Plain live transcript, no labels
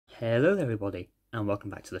Hello there everybody, and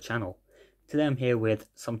welcome back to the channel. Today I'm here with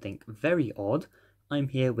something very odd. I'm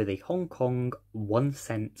here with a Hong Kong 1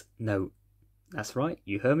 cent note. That's right,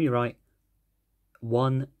 you heard me right.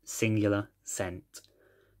 1 singular cent.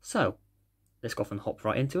 So, let's go off and hop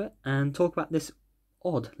right into it and talk about this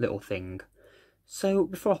odd little thing. So,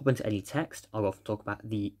 before I hop into any text, I'll go off and talk about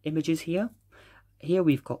the images here. Here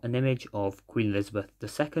we've got an image of Queen Elizabeth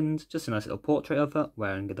II, just a nice little portrait of her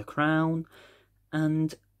wearing the crown,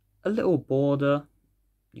 and a little border,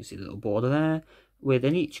 you see the little border there, with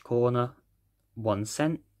in each corner 1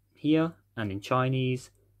 cent here, and in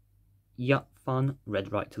Chinese, Yup Fun,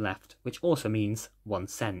 read right to left, which also means 1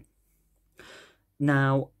 cent.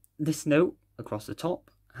 Now, this note across the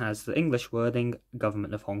top has the English wording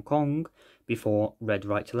Government of Hong Kong before read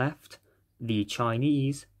right to left, the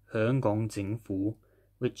Chinese Hong Kong Jing Fu,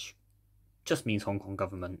 which just means Hong Kong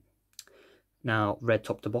government. Now, read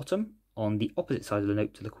top to bottom, on the opposite side of the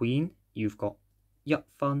note to the Queen, you've got Yup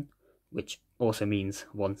Fun, which also means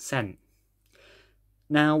 1 cent.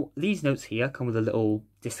 Now, these notes here come with a little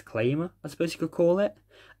disclaimer, I suppose you could call it.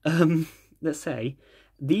 Let's say,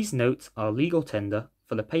 these notes are legal tender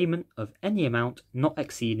for the payment of any amount not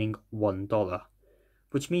exceeding $1,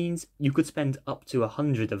 which means you could spend up to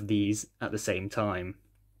 100 of these at the same time.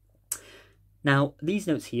 Now, these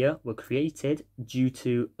notes here were created due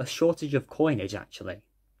to a shortage of coinage, actually.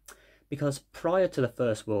 Because prior to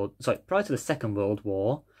the Second World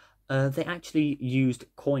War, they actually used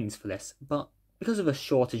coins for this, but because of a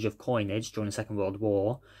shortage of coinage during the Second World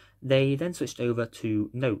War, they then switched over to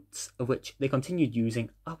notes, of which they continued using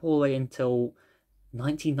up all the way until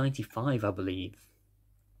 1995, I believe.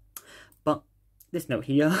 But this note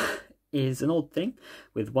here is an odd thing,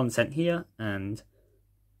 with 1 cent here and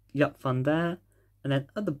Yup Fun there, and then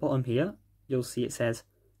at the bottom here, you'll see it says,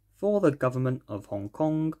 for the Government of Hong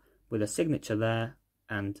Kong, with a signature there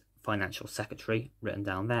and Financial Secretary written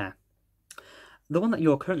down there. The one that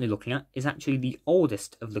you're currently looking at is actually the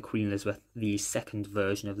oldest of the Queen Elizabeth II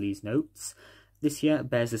version of these notes. This here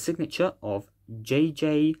bears the signature of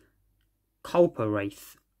J.J.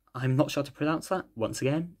 Cowperwraith. I'm not sure how to pronounce that. Once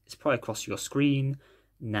again, it's probably across your screen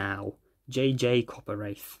now. J.J.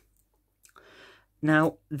 Cowperwraith.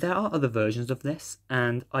 Now, there are other versions of this,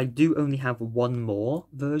 and I do only have one more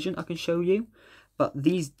version I can show you, but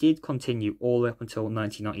these did continue all the way up until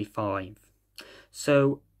 1995.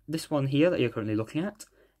 So, this one here that you're currently looking at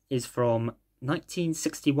is from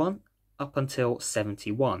 1961 up until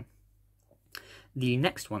 71. The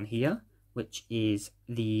next one here, which is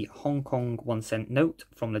the Hong Kong 1 cent note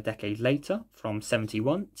from the decade later, from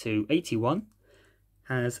 71 to 81,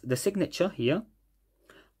 has the signature here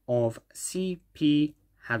of C.P.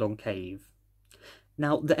 Haddon Cave.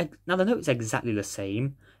 Now the note is exactly the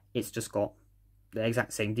same, it's just got the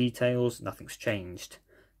exact same details, nothing's changed.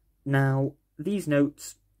 Now, these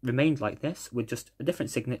notes remained like this, with just a different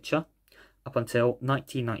signature, up until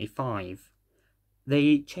 1995.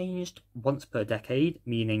 They changed once per decade,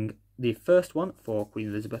 meaning the first one for Queen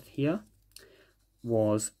Elizabeth here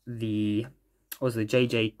was the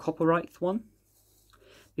J.J. Cowperwraith one,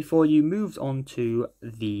 before you moved on to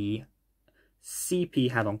the C.P.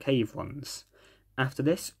 Haddon Cave ones. After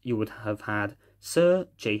this, you would have had Sir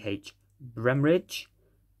J.H. Bremridge,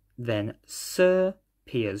 then Sir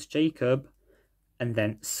Piers Jacob, and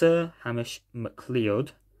then Sir Hamish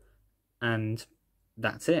MacLeod, and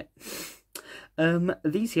that's it.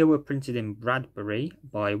 These here were printed in Bradbury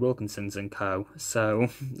by Wilkinson's & Co, so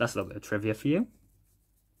that's a little bit of trivia for you.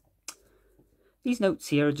 These notes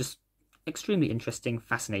here are just extremely interesting,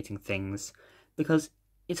 fascinating things, because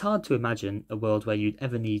it's hard to imagine a world where you'd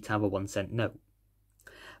ever need to have a 1 cent note.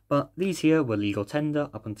 But these here were legal tender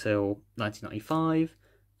up until 1995,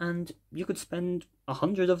 and you could spend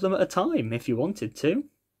 100 of them at a time if you wanted to.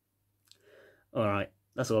 Alright,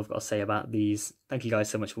 that's all I've got to say about these. Thank you guys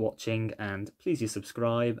so much for watching, and please do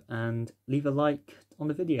subscribe and leave a like on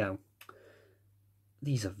the video.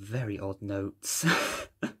 These are very odd notes.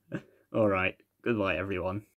 Alright, goodbye everyone.